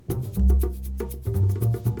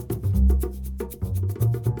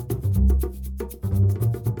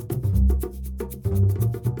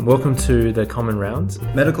Welcome to the Common Rounds.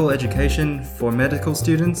 Medical education for medical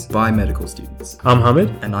students by medical students. I'm Hamid.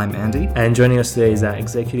 And I'm Andy. And joining us today is our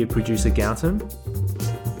executive producer, Gautam.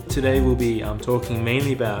 Today we'll be talking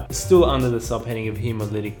mainly about, still under the subheading of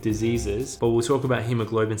hemolytic diseases, but we'll talk about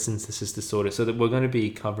hemoglobin synthesis disorder. So that we're going to be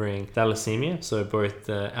covering thalassemia, so both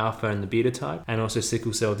the alpha and the beta type, and also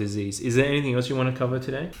sickle cell disease. Is there anything else you want to cover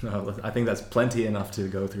today? No, I think that's plenty enough to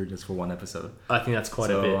go through just for one episode. I think that's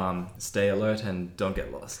quite a bit. So stay alert and don't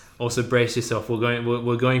get lost. Also brace yourself.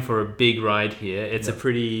 We're going for a big ride here. It's a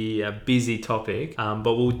pretty busy topic, but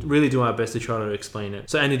we'll really do our best to try to explain it.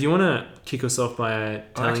 So Andy, do you want to kick us off by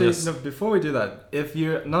telling us... No, before we do that, if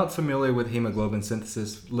you're not familiar with hemoglobin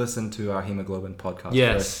synthesis, listen to our hemoglobin podcast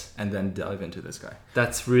first, and then dive into this guy.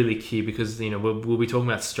 That's really key because we'll be talking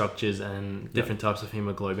about structures and different types of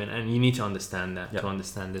hemoglobin, and you need to understand that to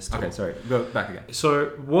understand this talk. Okay, sorry, go back again. So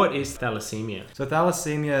what is thalassemia? So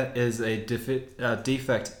thalassemia is a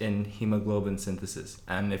defect in hemoglobin synthesis,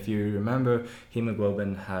 and if you remember,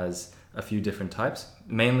 hemoglobin has a few different types.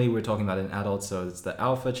 Mainly we're talking about in adults, so it's the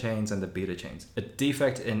alpha chains and the beta chains. A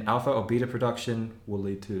defect in alpha or beta production will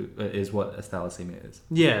lead to is what a thalassemia is.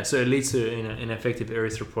 Yeah, so it leads to ineffective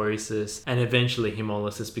erythropoiesis and eventually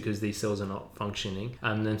hemolysis because these cells are not functioning.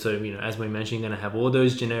 And then so as we mentioned, you're going to have all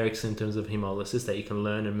those generic symptoms of hemolysis that you can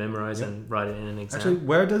learn and memorize and write it in an exam. Actually,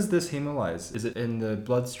 where does this hemolyze? Is it in the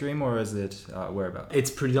bloodstream or is it whereabouts?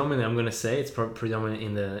 It's predominantly, I'm going to say, it's predominant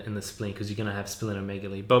in the spleen because you're going to have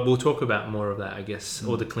splenomegaly. But we'll talk about more of that, I guess,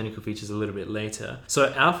 or the clinical features a little bit later.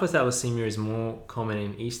 So alpha thalassemia is more common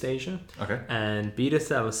in East Asia. Okay. And beta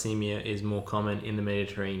thalassemia is more common in the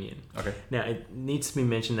Mediterranean. Okay. Now, it needs to be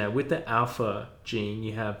mentioned that with the alpha gene,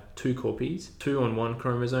 you have 2 copies, 2 on one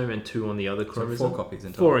chromosome and 2 on the other chromosome. So 4 copies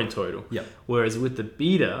in total. 4 in total. Yeah. Whereas with the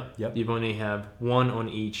beta, you've only have 1 on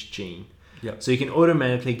each gene. Yep. So you can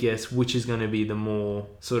automatically guess which is going to be the more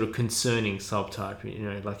sort of concerning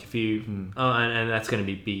subtype. Like if you... and that's going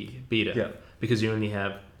to be beta. Yeah. Because you only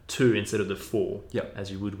have 2 instead of the 4, Yep.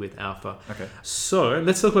 as you would with alpha. Okay. So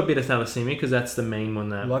let's talk about beta thalassemia because that's the main one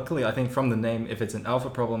that... Luckily, I think from the name, if it's an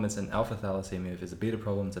alpha problem, it's an alpha thalassemia. If it's a beta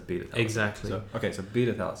problem, it's a beta thalassemia. Exactly. So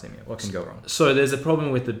beta thalassemia. What can go wrong? So there's a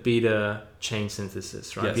problem with the beta chain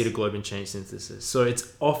synthesis, right? Yes. Beta globin chain synthesis. So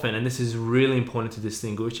it's often, and this is really important to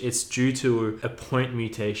distinguish, it's due to a point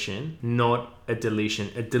mutation, not a deletion.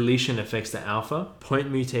 A deletion affects the alpha. Point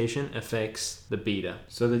mutation affects the beta.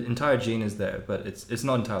 So the entire gene is there, but it's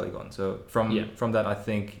not entirely gone. So from that, I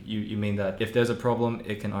think you mean that if there's a problem,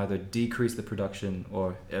 it can either decrease the production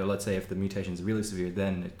or let's say if the mutation is really severe,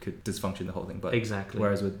 then it could dysfunction the whole thing. But exactly.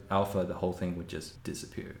 Whereas with alpha, the whole thing would just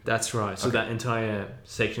disappear. That's right. So that entire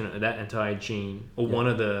section, that entire gene, or one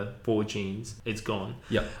of the 4 genes, it's gone.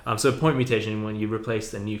 Yeah. So point mutation, when you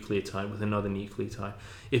replace the nucleotide with another nucleotide,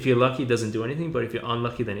 if you're lucky, it doesn't do anything, but if you're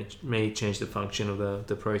unlucky, then it may change the function of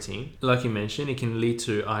the protein. Like you mentioned, it can lead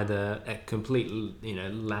to either a complete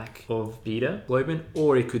lack of beta globin,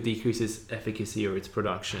 or it could decrease its efficacy or its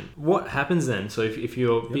production. What happens then? So if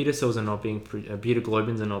your beta cells are not being beta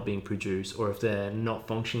globins are not being produced, or if they're not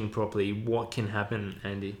functioning properly, what can happen,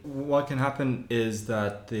 Andy? What can happen is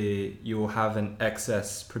that you'll have an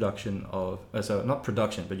excess production of not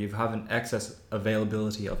production, but you have an excess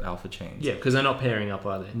availability of alpha chains. Yeah, because they're not pairing up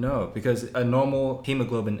either. No, because a normal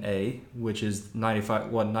hemoglobin A, which is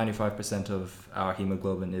 95% of our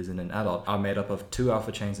hemoglobin is in an adult, are made up of 2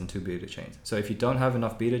 alpha chains and 2 beta chains. So if you don't have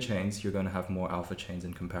enough beta chains, you're going to have more alpha chains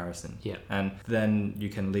in comparison. Yeah. And then you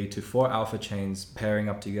can lead to 4 alpha chains pairing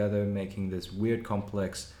up together, making this weird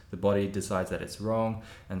complex. The body decides that it's wrong,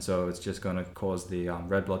 and so it's just going to cause the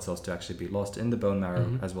red blood cells to actually be lost in the bone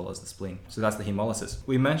marrow as well as the spleen. So that's the hemolysis.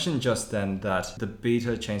 We mentioned just then that the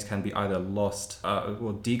beta chains can be either lost,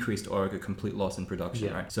 decreased, or a complete loss in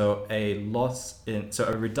production, right? So a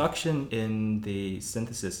reduction in the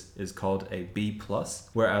synthesis is called a B+,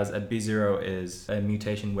 whereas a B0 is a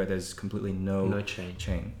mutation where there's completely no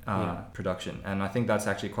chain production. And I think that's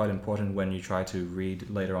actually quite important when you try to read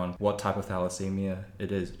later on what type of thalassemia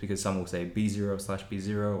it is. Because some will say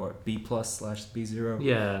B0/B0 or B+/B0.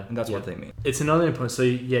 Yeah. And that's what they mean. It's another important. So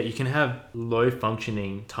you can have low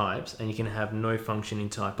functioning types and you can have no functioning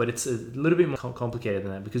type, but it's a little bit more complicated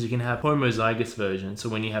than that because you can have homozygous version. So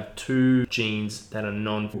when you have 2 genes that are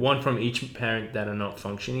one from each parent that are not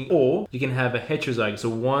functioning, or you can have a heterozygous, so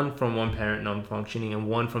 1 from one parent non-functioning and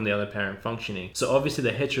 1 from the other parent functioning. So obviously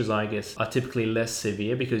the heterozygous are typically less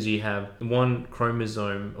severe because you have 1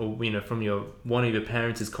 chromosome or from one of your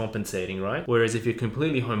parents is compensating, right? Whereas if you're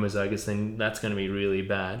completely homozygous, then that's going to be really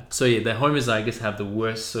bad. So yeah, the homozygous have the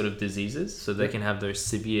worst sort of diseases. So they can have those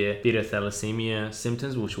severe beta thalassemia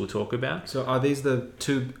symptoms, which we'll talk about. So are these the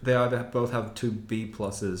two? They either both have two B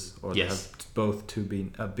pluses, or they have both two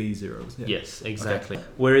B zeros. Yeah. Yes, exactly. Okay.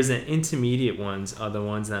 Whereas the intermediate ones are the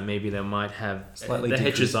ones that maybe they might have slightly the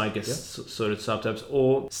heterozygous sort of subtypes,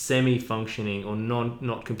 or semi-functioning or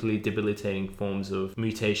not completely debilitating forms of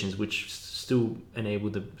mutations, which still enable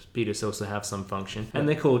the beta cells to have some function, and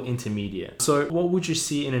they're called intermediate. So what would you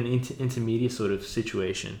see in an intermediate sort of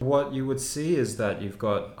situation? What you would see is that you've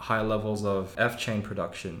got high levels of F chain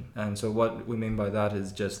production, and so what we mean by that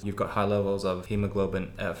is just you've got high levels of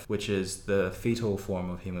hemoglobin F, which is the fetal form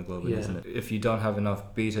of hemoglobin, isn't it? If you don't have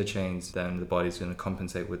enough beta chains, then the body's going to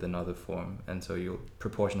compensate with another form, and so you'll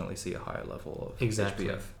proportionately see a higher level of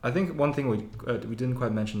HbF. I think one thing we didn't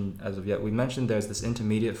quite mention as of yet, we mentioned there's this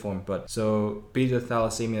intermediate form, but so beta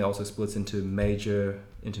thalassemia also splits into major,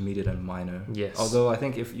 intermediate, and minor. Yes. Although I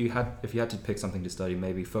think if you had to pick something to study,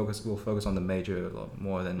 maybe we'll focus on the major a lot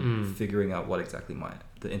more than figuring out what exactly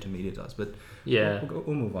the intermediate does. But we'll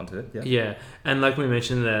move on to it. Yeah, and like we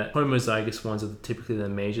mentioned, the homozygous ones are typically the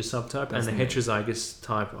major subtype, and the heterozygous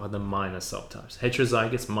type are the minor subtypes.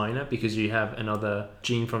 Heterozygous minor because you have another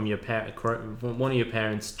gene from your one of your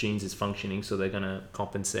parents' genes is functioning, so they're gonna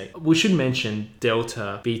compensate. We should mention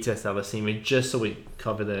delta beta thalassemia just so we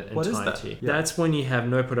cover the entirety. What is that? Yeah. That's when you have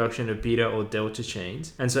no production of beta or delta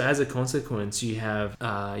chains, and so as a consequence, you have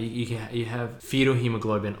you have fetal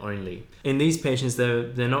hemoglobin only. In these patients,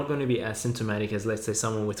 they're not going to be as symptomatic as, let's say,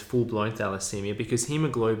 someone with full-blown thalassemia, because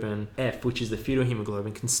hemoglobin F, which is the fetal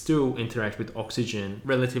hemoglobin, can still interact with oxygen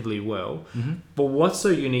relatively well. Mm-hmm. But what's so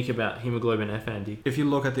unique about hemoglobin F, Andy? If you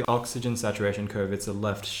look at the oxygen saturation curve, it's a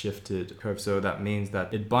left-shifted curve, so that means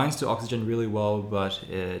that it binds to oxygen really well, but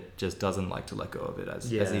it just doesn't like to let go of it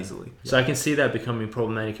as easily. So I can see that becoming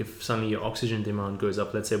problematic if suddenly your oxygen demand goes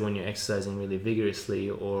up, let's say when you're exercising really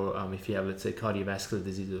vigorously, or if you have, let's say, cardiovascular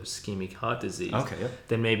disease or ischemic heart disease,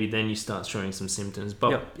 then maybe then you start showing some symptoms.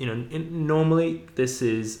 But normally this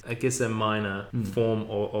is, I guess, a minor form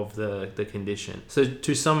of the condition. So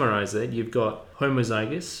to summarize it, you've got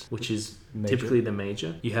homozygous, which is typically the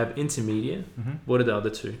major. You have intermediate. Mm-hmm. What are the other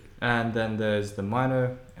two? And then there's the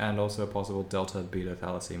minor, and also possible delta beta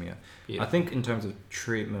thalassemia. I think in terms of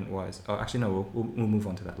treatment wise, we'll move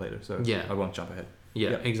on to that later, so I won't jump ahead.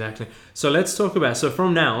 Yeah, exactly. So let's talk about, so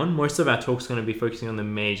from now on, most of our talk is going to be focusing on the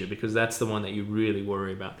major, because that's the one that you really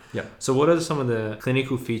worry about. Yeah. So what are some of the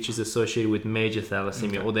clinical features associated with major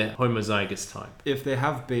thalassemia or the homozygous type? If they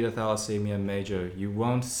have beta thalassemia major, you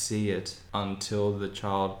won't see it until the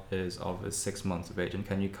child is of 6 months of age. And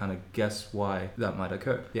can you kind of guess why that might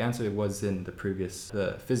occur? The answer was in the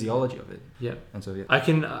physiology of it. Yeah. And so I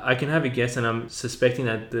can have a guess, and I'm suspecting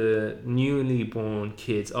that the newly born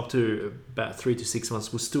kids up to about 3 to 6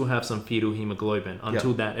 months will still have some fetal hemoglobin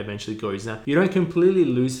until that eventually goes down. You don't completely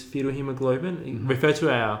lose fetal hemoglobin. Mm-hmm. Refer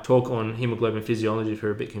to our talk on hemoglobin physiology if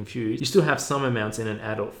you're a bit confused. You still have some amounts in an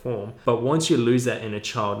adult form, but once you lose that in a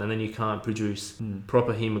child and then you can't produce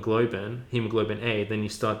proper hemoglobin A, then you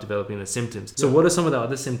start developing the symptoms. So what are some of the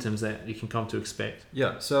other symptoms that you can come to expect?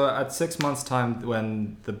 Yeah, so at 6 months time,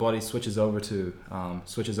 when the body switches over to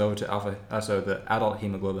alpha, so the adult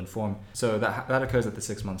hemoglobin form, so that occurs at the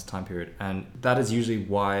 6 months time period, and that is usually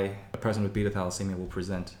why a person with beta thalassemia will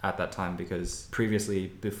present at that time, because previously,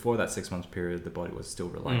 before that 6 months period, the body was still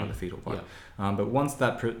relying on the fetal part. But once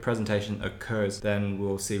that presentation occurs, then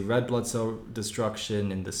we'll see red blood cell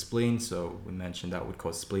destruction in the spleen. So we mentioned that would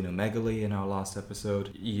cause splenomegaly in our last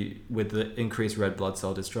episode. With the increased red blood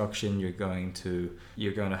cell destruction, you're going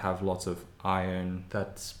to have lots of iron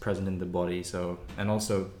that's present in the body. So, and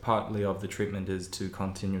also partly of the treatment is to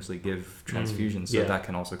continuously give transfusions. So that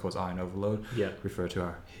can also cause iron overload. Refer to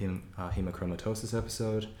our hemochromatosis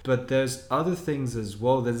episode. But there's other things as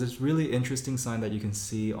well. There's this really interesting sign that you can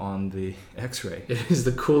see on the X-ray. It is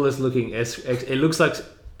the coolest looking it looks like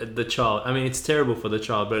the child, I mean, it's terrible for the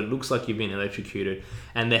child, but it looks like you've been electrocuted,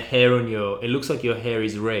 and the hair on it looks like your hair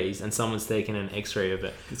is raised and someone's taken an X-ray of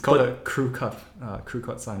it. It's called a crew cut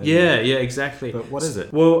sign. Yeah, exactly. But what is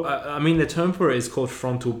it? Well, I mean, the term for it is called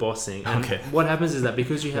frontal bossing. And what happens is that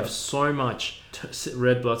because you have so much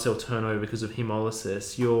red blood cell turnover because of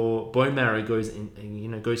hemolysis, your bone marrow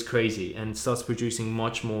goes crazy and starts producing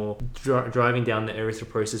much more, driving down the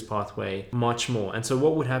erythropoiesis pathway much more. And so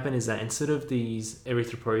what would happen is that instead of these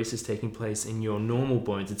erythropoiesis taking place in your normal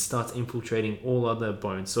bones, it starts infiltrating all other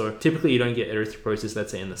bones. So typically you don't get erythropoiesis,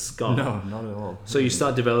 let's say, in the skull. No, not at all. So you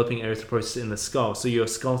start developing erythropoiesis in the skull. So your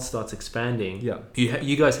skull starts expanding. Yeah.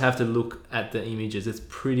 You guys have to look at the images. It's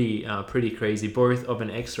pretty crazy, both of an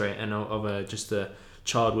X-ray and of just a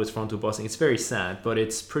child with frontal bossing. It's very sad, but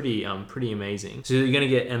it's pretty amazing. So you're going to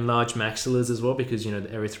get enlarged maxillas as well, because the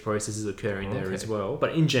erythropoiesis is occurring there as well.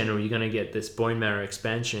 But in general, you're going to get this bone marrow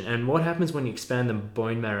expansion. And what happens when you expand the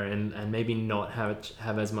bone marrow and maybe not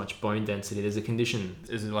have as much bone density? There's a condition.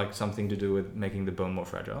 Is it like something to do with making the bone more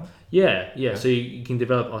fragile? Yeah. So you can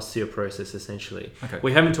develop osteoporosis essentially. Okay.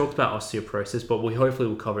 We haven't talked about osteoporosis, but we hopefully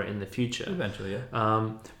will cover it in the future. Eventually, yeah.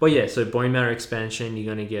 But yeah, so bone marrow expansion, you're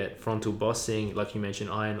going to get frontal bossing, like you mentioned,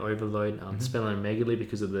 iron overload, splenomegaly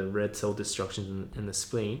because of the red cell destruction in the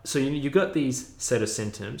spleen. So you've got these set of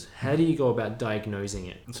symptoms. How do you go about diagnosing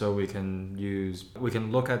it? So we can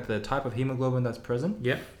look at the type of hemoglobin that's present.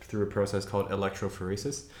 Yep. Through a process called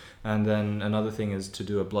electrophoresis. And then another thing is to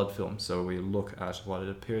do a blood film. So we look at what it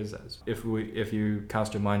appears as. If you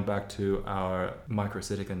cast your mind back to our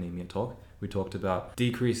microcytic anemia talk, we talked about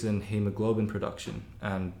decrease in hemoglobin production,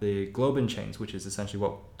 and the globin chains, which is essentially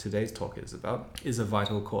what today's talk is about, is a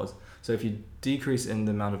vital cause. So if you decrease in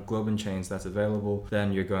the amount of globin chains that's available,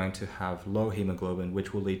 then you're going to have low hemoglobin,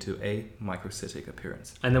 which will lead to a microcytic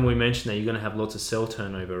appearance. And then we mentioned that you're going to have lots of cell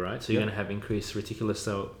turnover, right? So you're going to have increased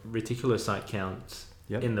reticulocyte counts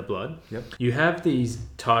in the blood. Yep. You have these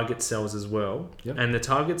target cells as well. Yep. And the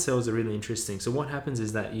target cells are really interesting. So what happens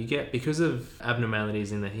is that you get, because of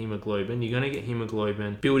abnormalities in the hemoglobin, you're going to get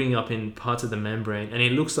hemoglobin building up in parts of the membrane, and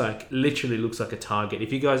it literally looks like a target.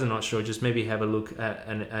 If you guys are not sure, just maybe have a look at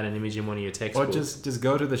an image in one of your textbooks. Or just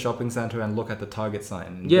go to the shopping center and look at the target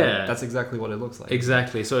sign. Yeah. That's exactly what it looks like.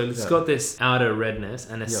 Exactly. So it's got this outer redness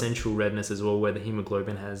and a central redness as well, where the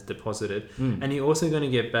hemoglobin has deposited. And you're also going to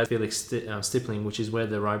get basophilic stippling, which is where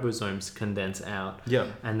the ribosomes condense out. Yeah.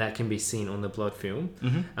 And that can be seen on the blood film.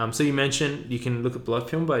 Mm-hmm. So you mentioned you can look at blood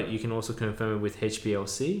film, but you can also confirm it with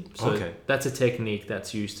HPLC. So that's a technique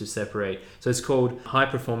that's used to separate. So it's called high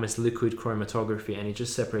performance liquid chromatography, and it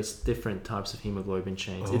just separates different types of hemoglobin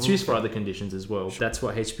chains. It's used for other conditions as well. That's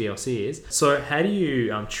what HPLC is. So how do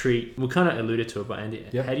you treat, we kind of alluded to it, but Andy,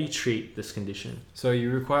 how do you treat this condition? So you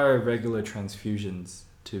require regular transfusions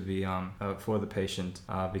to be for the patient,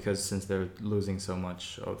 because since they're losing so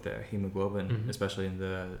much of their hemoglobin, especially in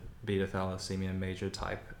the beta thalassemia major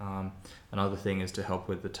type. Another thing is to help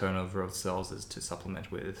with the turnover of cells is to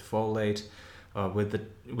supplement with folate. With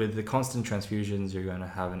the constant transfusions, you're going to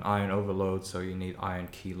have an iron overload, so you need iron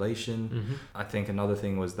chelation. I think another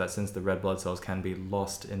thing was that since the red blood cells can be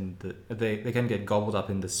lost they can get gobbled up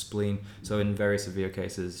in the spleen, so in very severe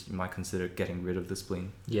cases you might consider getting rid of the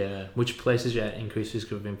spleen. Yeah, which places you at increased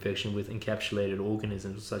risk of infection with encapsulated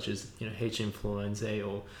organisms such as H. influenzae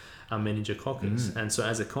or meningococcus, and so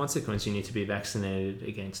as a consequence you need to be vaccinated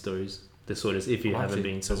against those disorders if you haven't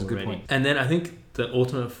been so already. And then I think the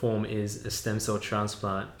ultimate form is a stem cell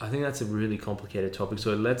transplant. I think that's a really complicated topic,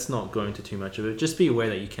 so let's not go into too much of it. Just be aware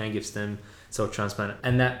that you can give stem cell transplant,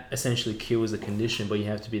 and that essentially cures the condition, but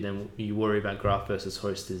you worry about graft versus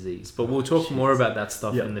host disease. But we'll talk more about that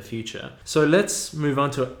stuff in the future. So let's move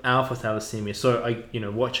on to alpha thalassemia. So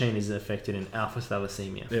what chain is affected in alpha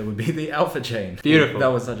thalassemia? It would be the alpha chain. Beautiful.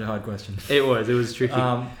 That was such a hard question. It was tricky.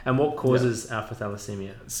 And what causes alpha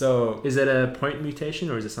thalassemia? So is it a point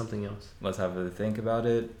mutation or is it something else? Let's have a think about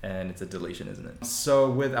it, and it's a deletion, isn't it? So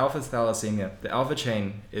with alpha thalassemia, the alpha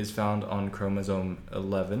chain is found on chromosome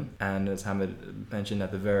 11, and as Hamid mentioned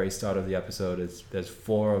at the very start of the episode, there's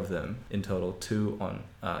 4 of them in total, 2 on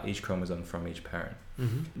each chromosome from each parent.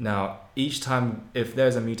 Now, each time, if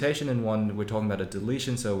there's a mutation in one, we're talking about a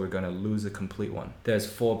deletion, so we're going to lose a complete one. There's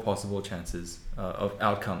 4 possible chances of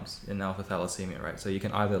outcomes in alpha thalassemia, right? So you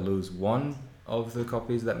can either lose 1 of the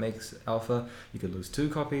copies that makes alpha, you could lose 2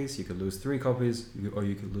 copies, you could lose 3 copies, or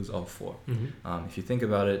you could lose all 4. If you think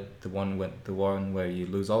about it, the one where you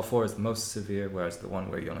lose all 4 is the most severe, whereas the one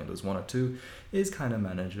where you only lose 1 or 2 is kind of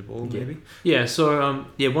manageable, maybe. Yeah, so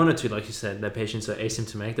 1 or 2, like you said, the patients are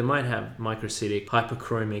asymptomatic. They might have microcytic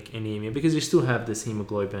hyperchromic anemia because you still have this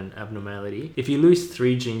hemoglobin abnormality. If you lose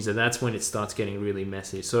 3 genes, that's when it starts getting really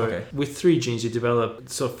messy. So with 3 genes, you develop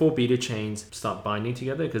 4 beta chains start binding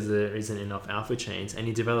together because there isn't enough alpha chains, and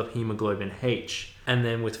you develop hemoglobin H. And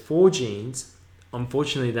then with 4 genes,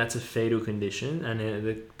 unfortunately, that's a fatal condition, and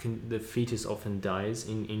the fetus often dies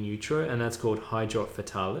in utero, and that's called hydrops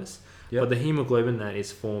fetalis. But the hemoglobin that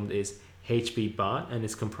is formed is HB Bart, and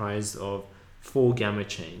it's comprised of 4 gamma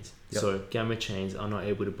chains. Yep. So gamma chains are not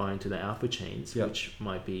able to bind to the alpha chains, Yep. which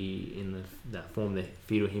might be that form the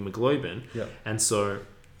fetal hemoglobin. Yep. And so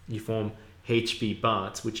you form HB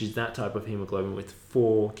Barts, which is that type of hemoglobin with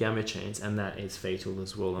 4 gamma chains, and that is fatal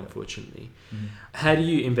as well, unfortunately. Mhm. How do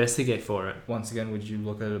you investigate for it? Once again, would you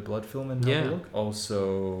look at a blood film and have a look?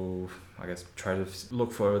 Also, I guess try to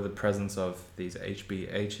look for the presence of these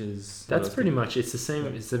HBHs. That's pretty much, it's the same,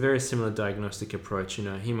 it's a very similar diagnostic approach,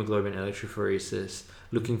 hemoglobin electrophoresis,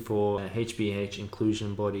 looking for HBH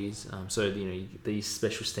inclusion bodies. So, these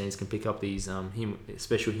special stains can pick up these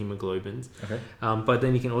special hemoglobins. Okay. But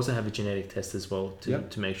then you can also have a genetic test as well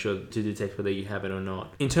to make sure, to detect whether you have it or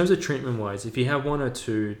not. In terms of treatment-wise, if you have 1 or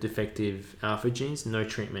 2 defective alpha genes, no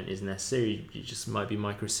treatment is necessary. You just might be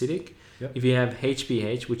microcytic. Yep. If you have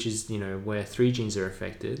HBH, which is, where 3 genes are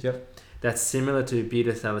affected, that's similar to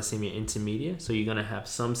beta thalassemia intermedia. So you're going to have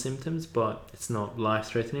some symptoms, but it's not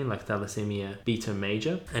life-threatening like thalassemia beta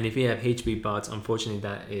major. And if you have HB Barts, unfortunately,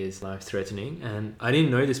 that is life-threatening. And I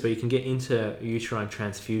didn't know this, but you can get intrauterine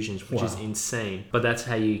transfusions, which is insane. But that's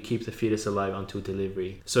how you keep the fetus alive until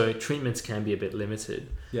delivery. So treatments can be a bit limited.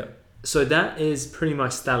 Yeah. So that is pretty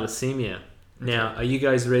much thalassemia. Now, are you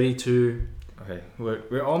guys ready to... Okay,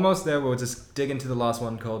 we're almost there. We'll just dig into the last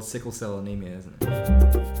one called sickle cell anemia, isn't it?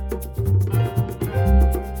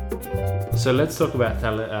 So let's talk about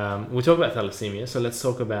we'll talk about thalassemia. So let's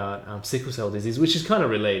talk about sickle cell disease, which is kind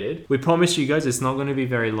of related. We promise you guys it's not going to be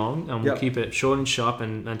very long, and we'll keep it short and sharp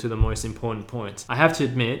and to the most important points. I have to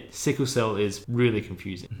admit, sickle cell is really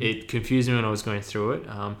confusing. Mm-hmm. It confused me when I was going through it.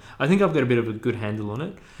 I think I've got a bit of a good handle on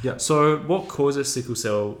it. Yeah. So what causes sickle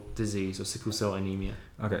cell disease or sickle cell anemia?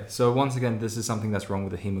 Okay, so once again, this is something that's wrong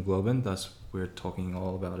with the hemoglobin. Thus, we're talking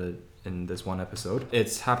all about it in this one episode.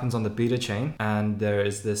 It happens on the beta chain, and there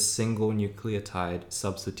is this single nucleotide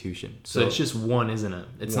substitution. So it's just one, isn't it?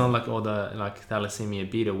 It's not like all the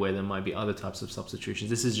thalassemia beta where there might be other types of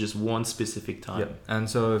substitutions. This is just one specific type. Yep. And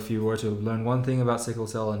so if you were to learn one thing about sickle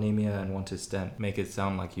cell anemia and want to make it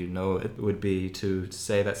sound like you know it, would be to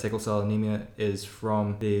say that sickle cell anemia is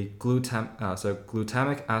from the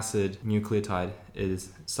glutamic acid nucleotide is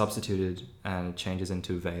substituted and changes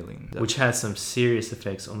into valine, which has some serious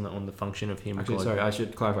effects on the function of hemoglobin. Actually, sorry, I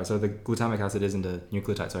should clarify. So the glutamic acid isn't a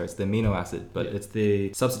nucleotide, sorry, it's the amino acid, but it's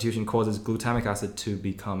the substitution causes glutamic acid to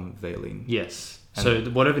become valine. Yes. So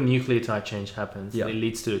whatever nucleotide change happens, it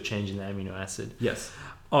leads to a change in the amino acid. Yes.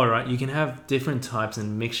 All right, you can have different types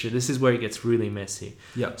and mixture. This is where it gets really messy.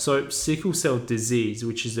 Yeah. So sickle cell disease,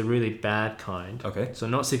 which is a really bad kind. Okay. So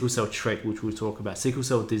not sickle cell trait, which we'll talk about. Sickle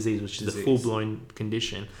cell disease, which is a full-blown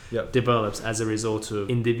condition, develops as a result of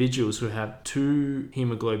individuals who have 2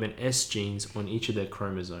 hemoglobin S genes on each of their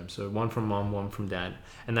chromosomes. So one from mom, one from dad.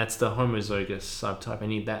 And that's the homozygous subtype.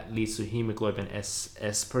 And that leads to hemoglobin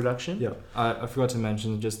S production. Yeah. I forgot to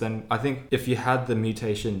mention just then, I think if you had the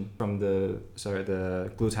mutation from the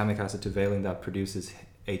glutamic acid to valine, that produces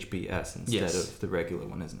HBS instead of the regular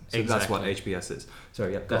one, isn't it? So that's what HBS is.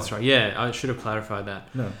 Sorry, That's right. Yeah, I should have clarified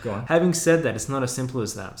that. No, go on. Having said that, it's not as simple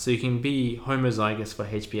as that. So you can be homozygous for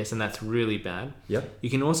HBS, and that's really bad. Yep. You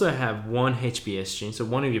can also have one HBS gene, so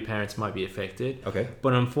one of your parents might be affected. Okay.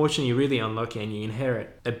 But unfortunately, you're really unlucky, and you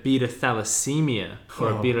inherit a beta thalassemia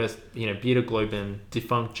or a beta globin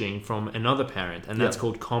defunct gene from another parent, and that's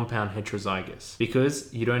called compound heterozygous.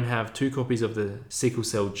 Because you don't have 2 copies of the sickle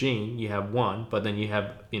cell gene, you have one, but then you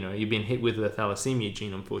have you've been hit with the thalassemia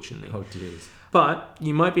gene, unfortunately. Oh, jeez. But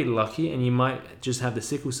you might be lucky and you might just have the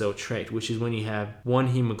sickle cell trait, which is when you have one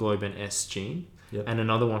hemoglobin S gene and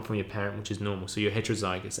another one from your parent, which is normal. So you're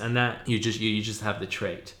heterozygous, and that you just have the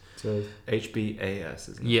trait. So HBAS,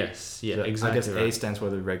 isn't it? Yes, yeah, so exactly. I guess A stands for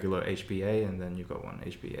the regular HBA, and then you've got one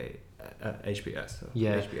HBS. So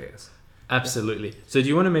HBAS. Absolutely. So do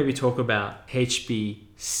you want to maybe talk about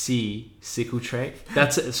HBC sickle trait?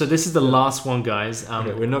 So this is the last one, guys.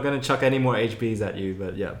 Okay, we're not going to chuck any more HBs at you,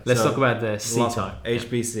 but yeah. Let's talk about the C type.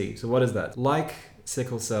 HBC. So what is that? Like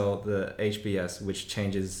sickle cell, the HBS, which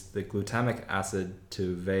changes the glutamic acid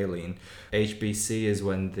to valine. HBC is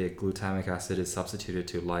when the glutamic acid is substituted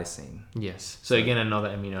to lysine. Yes. So again, another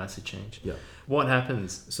amino acid change. Yeah. What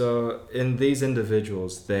happens? So in these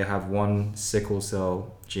individuals, they have one sickle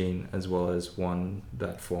cell gene as well as one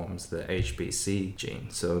that forms the HBC gene.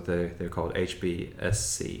 So they're called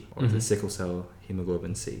HBSC, or the sickle cell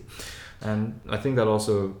hemoglobin C. And I think that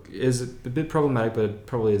also is a bit problematic, but it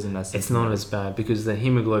probably isn't as... It's not as bad because the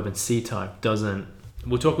hemoglobin C type doesn't...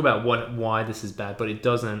 We'll talk about why this is bad, but it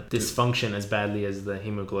doesn't dysfunction as badly as the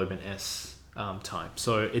hemoglobin S type.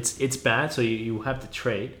 So it's bad. So you have the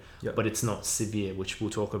trait, Yep. but it's not severe, which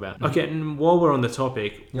we'll talk about. Okay, and while we're on the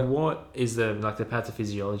topic, Yep. what is the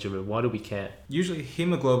pathophysiology of it? Why do we care? Usually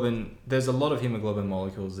hemoglobin, there's a lot of hemoglobin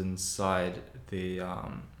molecules inside the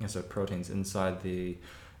proteins inside the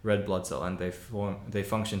red blood cell, and they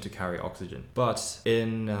function to carry oxygen. But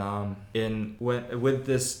with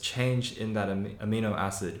this change in that amino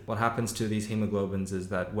acid, what happens to these hemoglobins is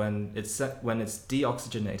that when it's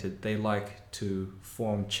deoxygenated, they like to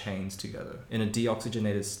form chains together. In a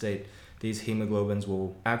deoxygenated state, these hemoglobins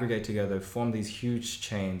will aggregate together, form these huge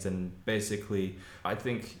chains, and basically, I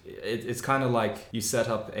think it's kind of like you set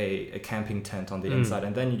up a camping tent on the inside,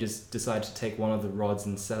 and then you just decide to take one of the rods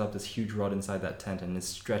and set up this huge rod inside that tent, and it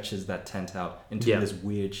stretches that tent out into this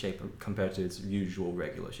weird shape compared to its usual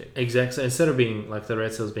regular shape. Exactly. So instead of being like the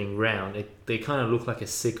red cells being round, they kind of look like a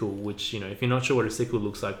sickle, which, if you're not sure what a sickle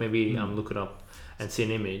looks like, maybe look it up and see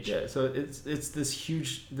an image. Yeah, so it's this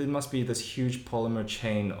huge, there must be this huge polymer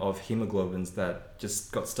chain of hemoglobins that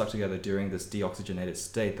just got stuck together during this deoxygenated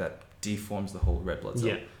state that deforms the whole red blood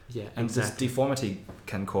cell. Yeah, and exactly. this deformity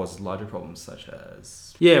can cause larger problems such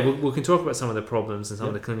as... Yeah, we can talk about some of the problems and some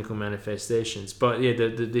of the clinical manifestations. But yeah,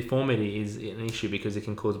 the deformity is an issue because it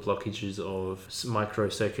can cause blockages of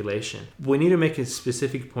microcirculation. We need to make a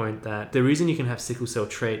specific point that the reason you can have sickle cell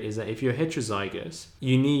trait is that if you're heterozygous,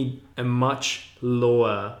 you need a much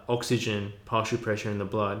lower oxygen partial pressure in the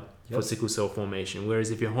blood for sickle cell formation.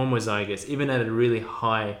 Whereas if you're homozygous, even at a really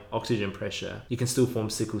high oxygen pressure, you can still form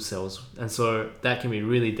sickle cells. And so that can be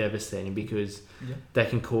really devastating because that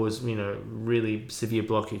can cause, really severe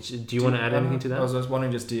blockage. Do you want to add anything to that? I was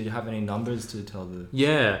wondering, do you have any numbers to tell the...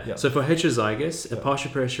 Yeah. So for heterozygous, a partial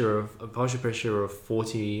pressure of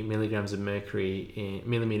 40 milligrams of mercury in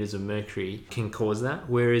millimeters of mercury can cause that.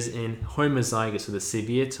 Whereas in homozygous, so the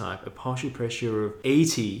severe type, a partial pressure of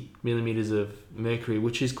 80 millimeters of mercury,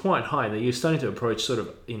 which is quite high, that you're starting to approach sort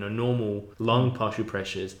of normal lung partial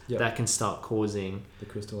pressures, that can start causing the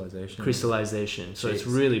crystallization. So it's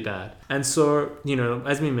really bad. And so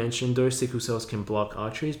as we mentioned, those sickle cells can block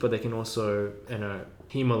arteries, but they can also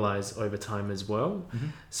hemolyze over time as well.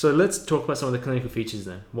 So let's talk about some of the clinical features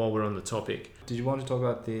then while we're on the topic. Did you want to talk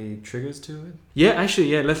about the triggers to it? Yeah,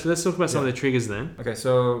 actually, let's talk about some of the triggers then. Okay,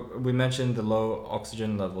 so we mentioned the low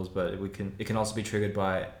oxygen levels, but it can also be triggered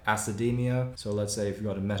by acidemia. So let's say if you've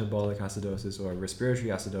got a metabolic acidosis or a respiratory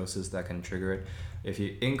acidosis, that can trigger it. If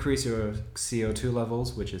you increase your CO2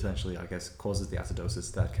 levels, which essentially, I guess, causes the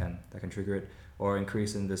acidosis, that can trigger it, or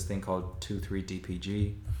increase in this thing called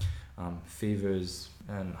 2,3-DPG, fevers,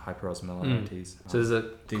 and hyperosmolality. So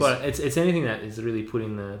there's it's anything that is really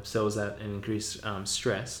putting the cells at an increased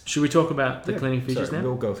stress. Should we talk about the clinical features now?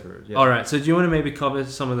 We'll go through it. Yeah. All right. So do you want to maybe cover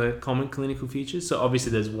some of the common clinical features? So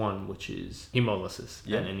obviously there's one, which is hemolysis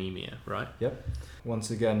and anemia, right? Yep.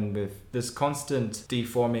 Once again, with this constant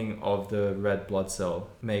deforming of the red blood cell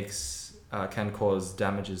can cause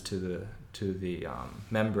damages to the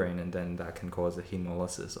membrane, and then that can cause a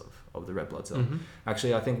hemolysis of the red blood cell.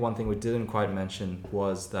 Actually, I think one thing we didn't quite mention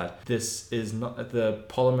was that this is not, the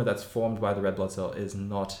polymer that's formed by the red blood cell is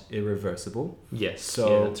not irreversible. Yes.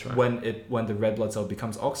 So that's right. when the red blood cell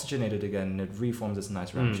becomes oxygenated again, it reforms this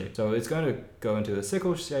nice round shape. So it's going to go into the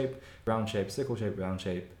sickle shape, round shape, sickle shape, round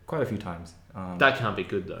shape, quite a few times. That can't be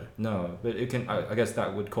good though. No, but it can. I guess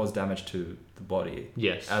that would cause damage to the body.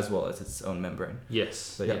 Yes. As well as its own membrane.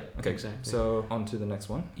 Yes. But okay. Exactly. So on to the next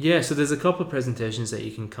one. Yeah. So there's a couple of presentations that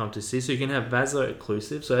you can come to see. So you can have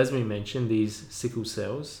vaso-occlusive. So as we mentioned, these sickle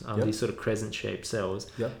cells, these sort of crescent-shaped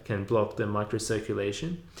cells, can block the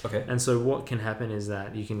microcirculation. Okay. And so what can happen is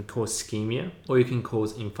that you can cause ischemia, or you can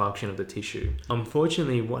cause infarction of the tissue.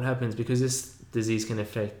 Unfortunately, what happens, because this disease can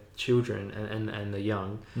affect children and the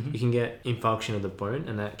young, you can get infarction of the bone,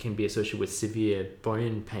 and that can be associated with severe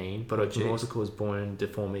bone pain, but it can also cause bone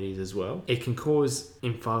deformities as well. It can cause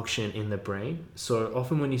infarction in the brain. So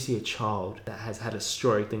often when you see a child that has had a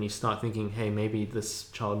stroke, then you start thinking, hey, maybe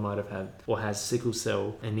this child might have had or has sickle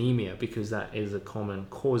cell anemia, because that is a common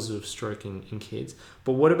cause of stroke in kids.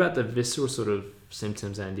 But what about the visceral sort of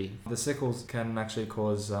symptoms, Andy? The sickles can actually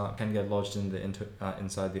can get lodged in the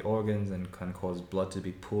inside the organs, and can cause blood to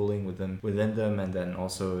be pooling within them, and then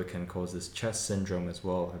also it can cause this chest syndrome as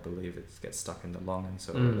well. I believe it gets stuck in the lung, and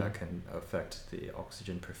so that can affect the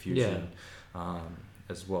oxygen perfusion.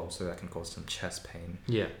 As well, so that can cause some chest pain.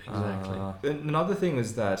 Yeah, exactly. Another thing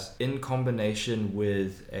is that in combination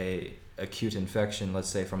with a acute infection, let's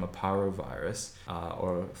say from a parvovirus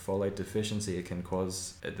or folate deficiency, it can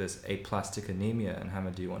cause this aplastic anemia. And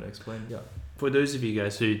Hamid, do you want to explain? Yeah. For those of you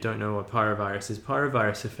guys who don't know what pyrovirus is,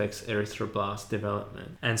 pyrovirus affects erythroblast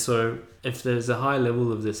development. And so if there's a high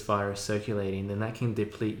level of this virus circulating, then that can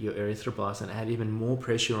deplete your erythroblasts and add even more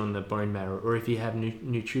pressure on the bone marrow. Or if you have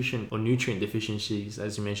nutrition or nutrient deficiencies,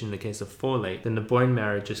 as you mentioned in the case of folate, then the bone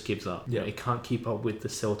marrow just gives up. Yeah. It can't keep up with the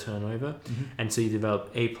cell turnover. And so you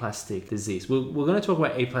develop aplastic disease. We're going to talk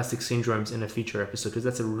about aplastic syndromes in a future episode because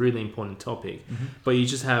that's a really important topic. But you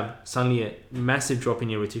just have suddenly a massive drop in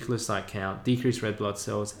your reticulocyte count, decreased red blood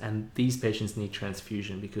cells, and these patients need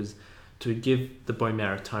transfusion because to give the bone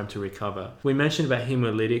marrow time to recover. We mentioned about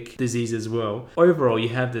hemolytic disease as well. Overall, you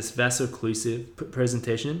have this vaso-occlusive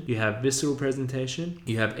presentation, you have visceral presentation,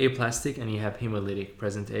 you have aplastic, and you have hemolytic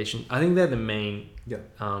presentation. I think they're the main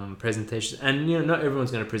presentations. And not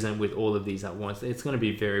everyone's going to present with all of these at once. It's going to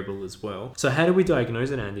be variable as well. So how do we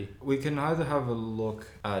diagnose it, Andy? We can either have a look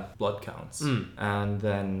at blood counts and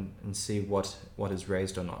then see what is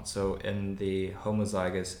raised or not. So in the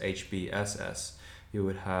homozygous HBSS, you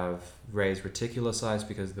would have raised reticulocytes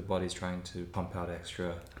because the body's trying to pump out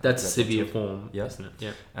extra. That's severe form, yes, isn't it?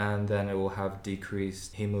 Yeah. And then it will have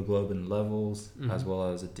decreased hemoglobin levels as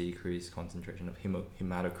well as a decreased concentration of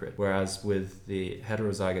hematocrit. Whereas with the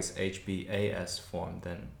heterozygous HBAS form,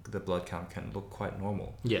 then the blood count can look quite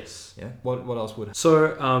normal. Yes. Yeah. What else would?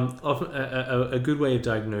 So often a good way of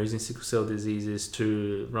diagnosing sickle cell disease is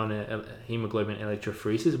to run a hemoglobin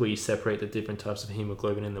electrophoresis where you separate the different types of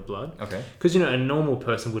hemoglobin in the blood. Okay. Because a normal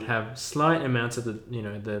person would have slight amounts of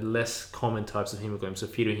the less common types of hemoglobin, so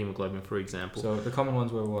fetal hemoglobin, for example. So the common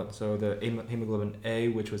ones were what? So the hemoglobin A,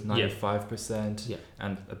 which was 95%,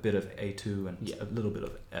 and a bit of A2 and a little bit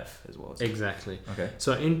of F as well. Exactly. Okay.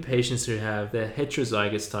 So in patients who have the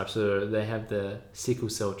heterozygous type, so they have the sickle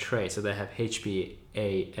cell trait, so they have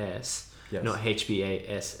HBAS. Yes. Not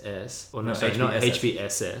HBASS, or not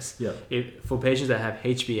HBSS. Yeah. For patients that have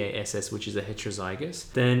HBASS, which is a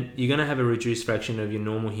heterozygous, then you're going to have a reduced fraction of your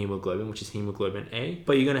normal hemoglobin, which is hemoglobin A,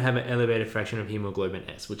 but you're going to have an elevated fraction of hemoglobin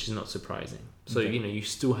S, which is not surprising. So, you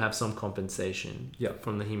still have some compensation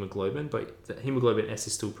from the hemoglobin, but the hemoglobin S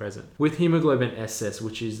is still present. With hemoglobin SS,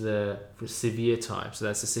 which is the severe type, so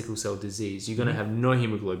that's the sickle cell disease, you're going to have no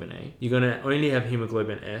hemoglobin A. You're going to only have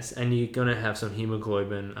hemoglobin S, and you're going to have some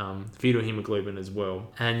hemoglobin, fetal hemoglobin as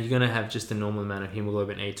well, and you're going to have just a normal amount of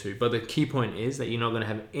hemoglobin A2. But the key point is that you're not going to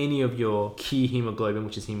have any of your key hemoglobin,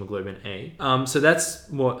 which is hemoglobin A. So that's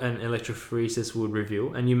what an electrophoresis would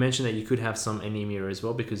reveal. And you mentioned that you could have some anemia as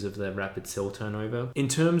well because of the rapid cell turnover. In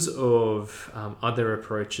terms of other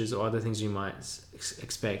approaches or other things you might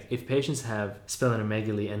expect, if patients have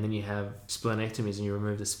splenomegaly and then you have splenectomies and you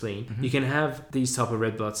remove the spleen, you can have these type of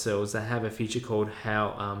red blood cells that have a feature called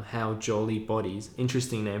Hal-Jolly bodies.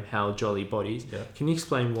 Interesting name, Hal-Jolly bodies. Yeah. Can you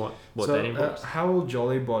explain what that involves?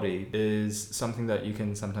 Hal-Jolly body is something that you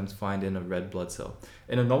can sometimes find in a red blood cell.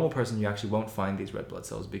 In a normal person, you actually won't find these red blood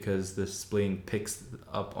cells because the spleen picks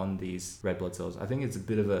up on these red blood cells. I think it's a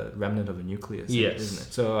bit of a remnant of a nucleus, isn't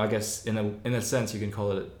it? So I guess in a sense, you can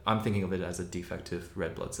call it, I'm thinking of it as a defective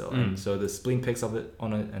red blood cell. And so the spleen picks up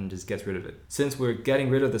on it and just gets rid of it. Since we're getting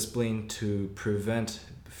rid of the spleen to prevent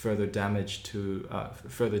further damage to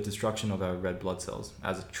further destruction of our red blood cells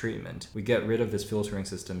as a treatment, we get rid of this filtering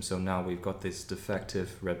system, so now we've got these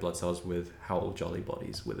defective red blood cells with Hal-Jolly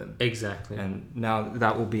bodies within. Exactly. And now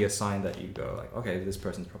that will be a sign that you go like, okay, this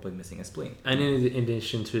person's probably missing a spleen. And in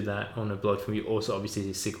addition to that, on a blood film, you also obviously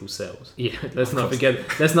see sickle cells. Yeah, let's not forget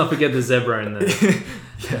the zebra in the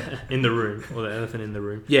in the room, or the elephant in the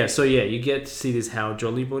room. Yeah, so you get to see these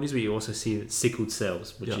Hal-Jolly bodies, but you also see sickled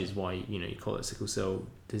cells, which is why you call it sickle cell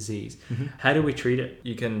disease. How do we treat it?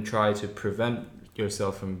 You can try to prevent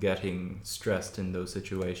yourself from getting stressed in those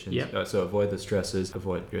situations. So avoid the stresses,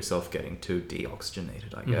 avoid yourself getting too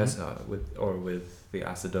deoxygenated, I guess, with the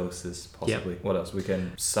acidosis possibly. What else? We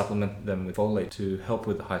can supplement them with folate to help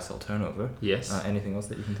with the high cell turnover. Yes. Anything else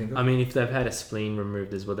that you can think of? I mean, if they've had a spleen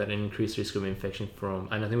removed as well, that an increased risk of infection from,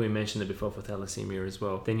 and I think we mentioned it before for thalassemia as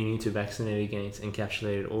well, then you need to vaccinate against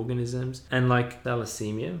encapsulated organisms. And like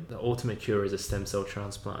thalassemia, the ultimate cure is a stem cell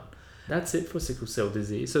transplant. That's it for sickle cell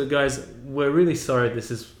disease. So guys, we're really sorry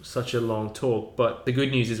this is such a long talk, but the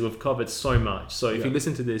good news is we've covered so much. So if you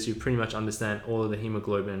listen to this, you pretty much understand all of the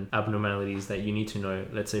hemoglobin abnormalities that you need to know,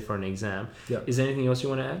 let's say for an exam. Is there anything else you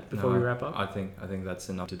want to add before we wrap up? I think that's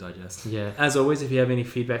enough to digest. Yeah. As always, if you have any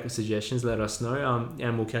feedback or suggestions, let us know,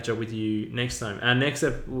 and we'll catch up with you next time. And next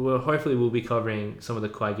up, hopefully we'll be covering some of the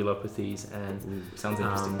coagulopathies and sounds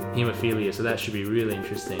interesting. Hemophilia. So that should be really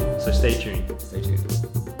interesting. So stay tuned. Stay tuned.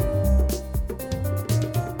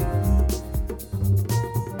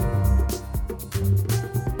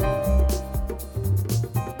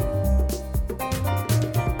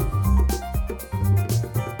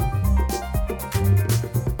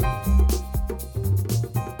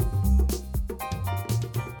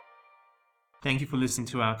 Thank you for listening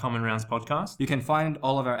to our Common Rounds podcast. You can find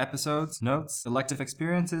all of our episodes, notes, elective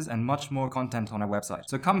experiences, and much more content on our website.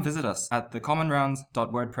 So come visit us at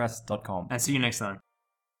thecommonrounds.wordpress.com. And see you next time.